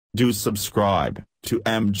Do subscribe to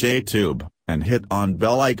MJTube and hit on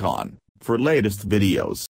bell icon for latest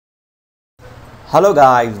videos. Hello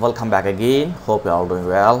guys, welcome back again. Hope you are all doing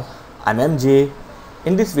well. I'm MJ.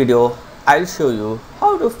 In this video, I'll show you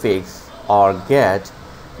how to fix or get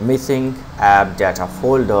missing app data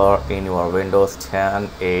folder in your Windows 10,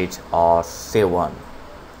 8 or 7.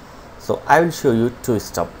 So I will show you two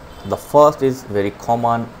steps. The first is very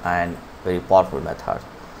common and very powerful method.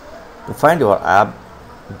 To find your app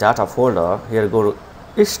data folder, here go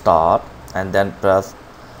to start and then press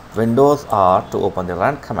Windows R to open the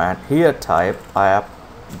run command. Here type app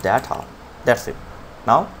data. That's it.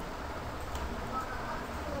 Now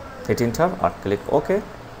hit enter or click OK.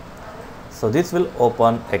 So this will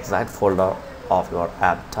open exact folder of your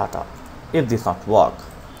app data. If this not work,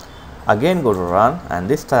 again go to run and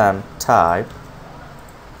this time type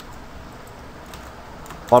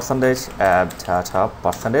 %app data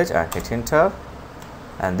 % and hit enter,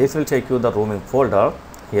 and this will take you the roaming folder.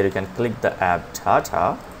 Here you can click the app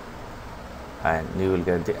data and you will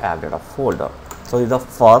get the app data folder. So this is the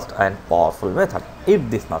first and powerful method.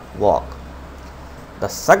 If this not work, the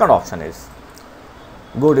second option is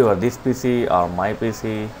go to your this PC or my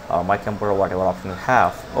PC or my computer, whatever option you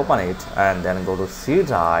have, open it and then go to C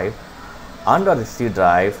drive. Under the C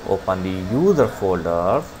drive, open the user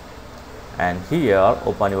folder and here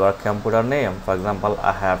open your computer name. For example,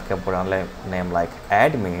 I have computer name like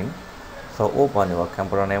admin, so open your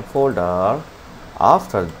computer name folder.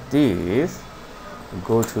 After this,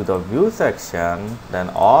 go to the view section, then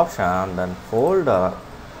option, then folder,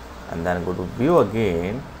 and then go to view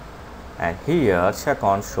again, and here check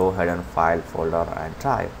on show hidden file folder and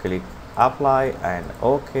drive. Click apply and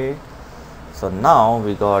OK. So now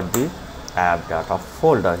we got the app data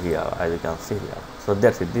folder here, as you can see here. So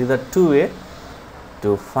that's it. These are two ways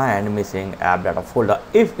to find missing app data folder.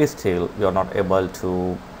 If still you are not able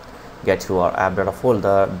to get your app data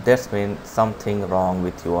folder, that means something wrong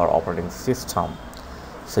with your operating system.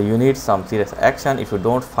 So you need some serious action. If you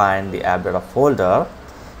don't find the app data folder,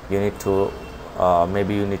 you need to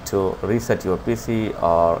maybe you need to reset your PC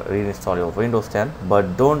or reinstall your Windows 10,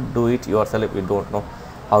 but don't do it yourself if you don't know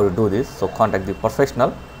how to do this. So contact the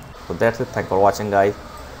professional. So that's it. Thanks for watching guys.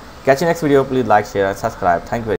 Catch you next video. Please like, share and subscribe. Thank you.